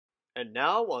And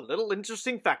now, a little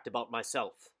interesting fact about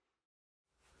myself.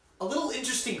 A little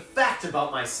interesting fact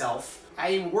about myself.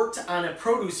 I worked on a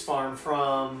produce farm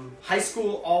from high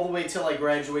school all the way till I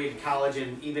graduated college,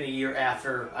 and even a year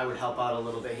after I would help out a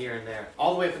little bit here and there.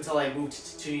 All the way up until I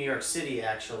moved to New York City,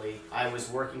 actually. I was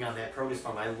working on that produce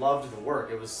farm. I loved the work.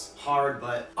 It was hard,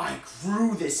 but I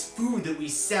grew this food that we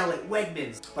sell at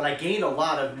Wegmans. But I gained a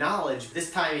lot of knowledge.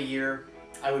 This time of year,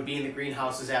 I would be in the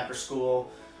greenhouses after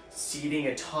school, seeding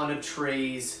a ton of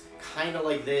trays, kind of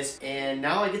like this, and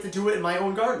now I get to do it in my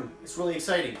own garden. It's really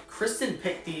exciting. Kristen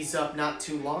picked these up not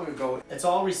too long ago. It's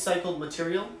all recycled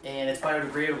material and it's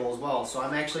biodegradable as well, so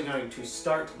I'm actually going to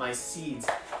start my seeds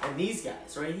in these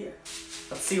guys right here.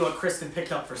 Let's see what Kristen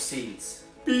picked up for seeds.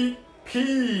 Pea,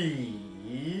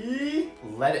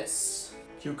 lettuce,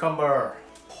 cucumber,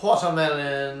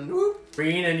 watermelon,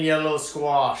 green and yellow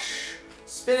squash,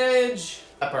 spinach,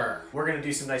 pepper. We're gonna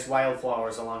do some nice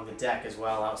wildflowers along the deck as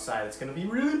well outside. It's gonna be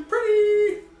really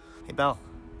pretty. Hey, Belle.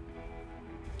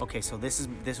 Okay, so this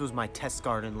was my test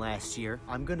garden last year.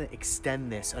 I'm gonna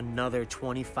extend this another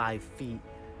 25 feet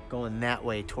going that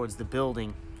way towards the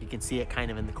building. You can see it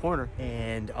kind of in the corner,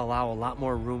 and allow a lot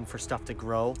more room for stuff to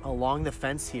grow. Along the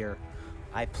fence here,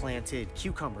 I planted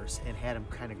cucumbers and had them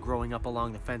kind of growing up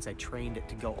along the fence. I trained it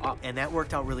to go up, and that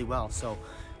worked out really well. So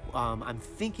I'm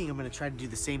thinking I'm gonna try to do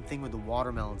the same thing with the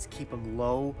watermelons, keep them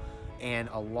low and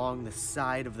along the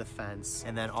side of the fence,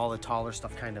 and then all the taller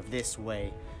stuff kind of this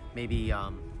way. Maybe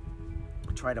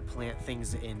try to plant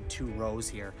things in 2 rows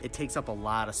here. It takes up a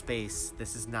lot of space.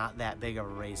 This is not that big of a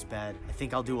raised bed. I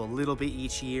think I'll do a little bit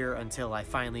each year until I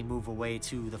finally move away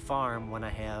to the farm when I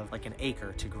have like an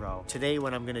acre to grow. Today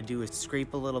what I'm gonna do is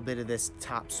scrape a little bit of this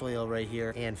topsoil right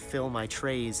here and fill my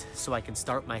trays so I can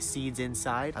start my seeds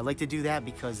inside. I like to do that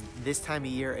because this time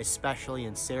of year, especially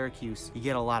in Syracuse, you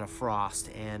get a lot of frost,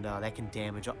 and that can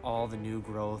damage all the new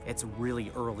growth. It's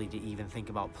really early to even think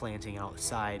about planting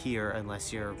outside here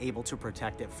unless you're able to protect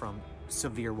it from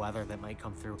severe weather that might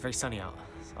come through. It's very sunny out,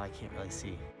 so I can't really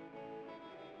see.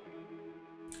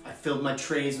 I filled my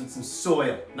trays with some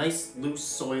soil, nice loose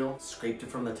soil, scraped it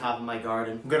from the top of my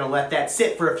garden. I'm gonna let that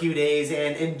sit for a few days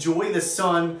and enjoy the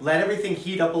sun, let everything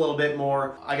heat up a little bit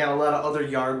more. I got a lot of other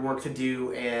yard work to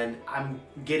do, and I'm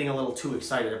getting a little too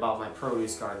excited about my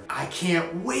produce garden. I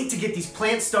can't wait to get these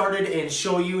plants started and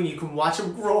show you, and you can watch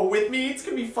them grow with me. It's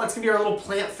gonna be fun. It's gonna be our little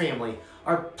plant family,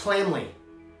 our planly.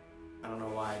 I don't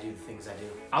know why I do the things I do.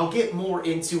 I'll get more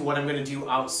into what I'm gonna do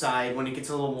outside when it gets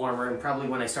a little warmer, and probably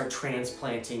when I start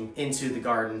transplanting into the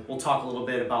garden. We'll talk a little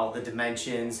bit about the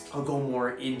dimensions. I'll go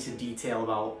more into detail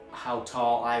about how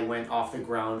tall I went off the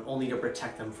ground, only to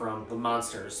protect them from the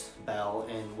monsters, Belle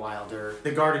and Wilder.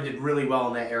 The garden did really well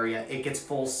in that area. It gets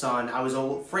full sun. I was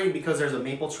afraid because there's a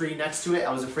maple tree next to it.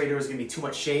 I was afraid there was gonna be too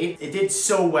much shade. It did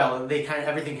so well.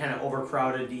 Everything kind of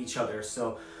overcrowded each other.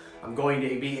 So I'm going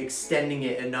to be extending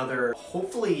it another,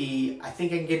 hopefully, I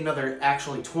think I can get another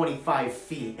actually 25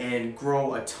 feet and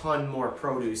grow a ton more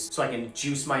produce so I can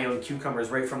juice my own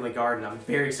cucumbers right from the garden. I'm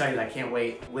very excited. I can't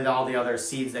wait. With all the other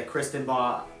seeds that Kristen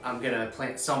bought, I'm gonna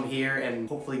plant some here and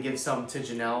hopefully give some to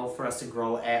Janelle for us to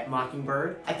grow at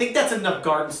Mockingbird. I think that's enough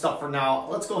garden stuff for now.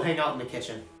 Let's go hang out in the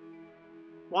kitchen.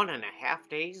 1.5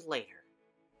 days later.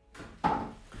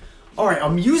 All right, a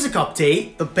music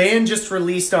update. The band just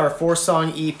released our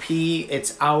 4-song EP.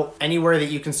 It's out anywhere that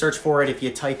you can search for it if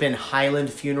you type in Highland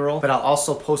Funeral, but I'll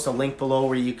also post a link below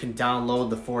where you can download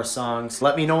the 4 songs.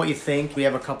 Let me know what you think. We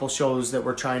have a couple shows that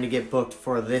we're trying to get booked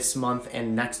for this month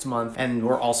and next month, and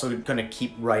we're also gonna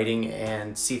keep writing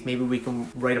and see if maybe we can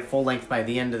write a full length by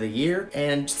the end of the year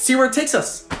and see where it takes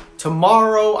us.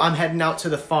 Tomorrow, I'm heading out to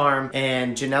the farm,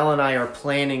 and Janelle and I are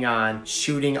planning on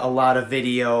shooting a lot of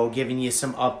video, giving you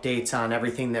some updates on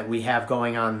everything that we have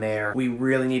going on there. We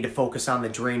really need to focus on the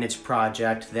drainage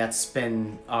project. That's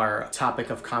been our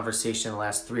topic of conversation the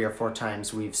last 3 or 4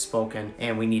 times we've spoken,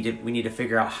 and we need to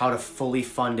figure out how to fully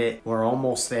fund it. We're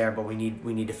almost there, but we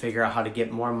need to figure out how to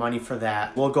get more money for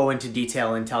that. We'll go into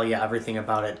detail and tell you everything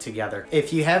about it together.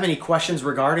 If you have any questions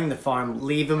regarding the farm,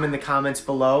 leave them in the comments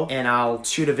below, and I'll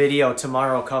shoot a video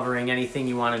tomorrow covering anything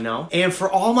you want to know. And for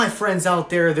all my friends out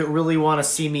there that really want to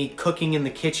see me cooking in the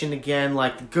kitchen again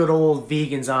like the good old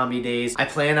vegan zombie days, I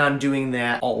plan on doing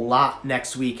that a lot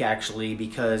next week actually,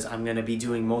 because I'm going to be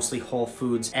doing mostly whole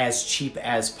foods as cheap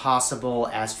as possible,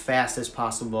 as fast as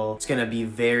possible. It's going to be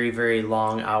very, very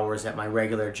long hours at my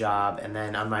regular job, and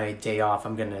then on my day off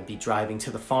I'm going to be driving to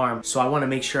the farm. So I want to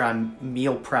make sure I'm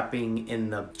meal prepping in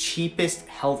the cheapest,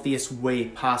 healthiest way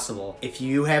possible. If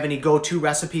you have any go-to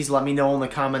recipes, let me know in the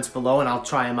comments below and I'll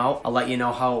try them out. I'll let you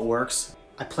know how it works.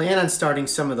 I plan on starting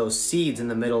some of those seeds in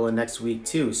the middle of next week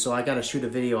too, so I gotta shoot a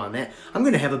video on that. I'm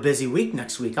gonna have a busy week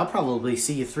next week. I'll probably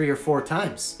see you 3 or 4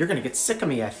 times. You're gonna get sick of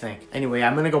me, I think. Anyway,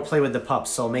 I'm gonna go play with the pups,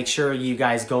 so make sure you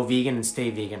guys go vegan and stay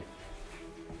vegan.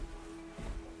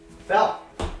 Belle,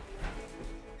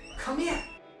 come here.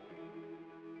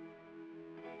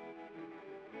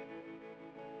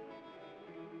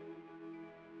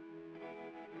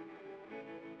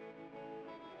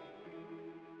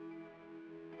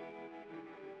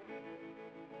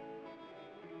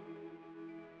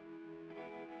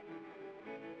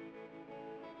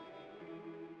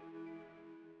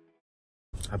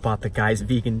 I bought the guys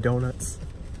vegan donuts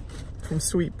from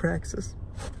Sweet Praxis.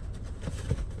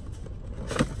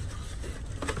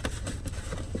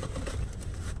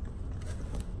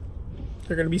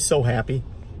 They're gonna be so happy.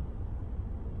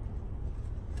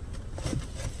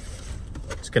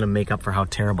 Just gonna make up for how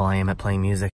terrible I am at playing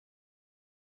music.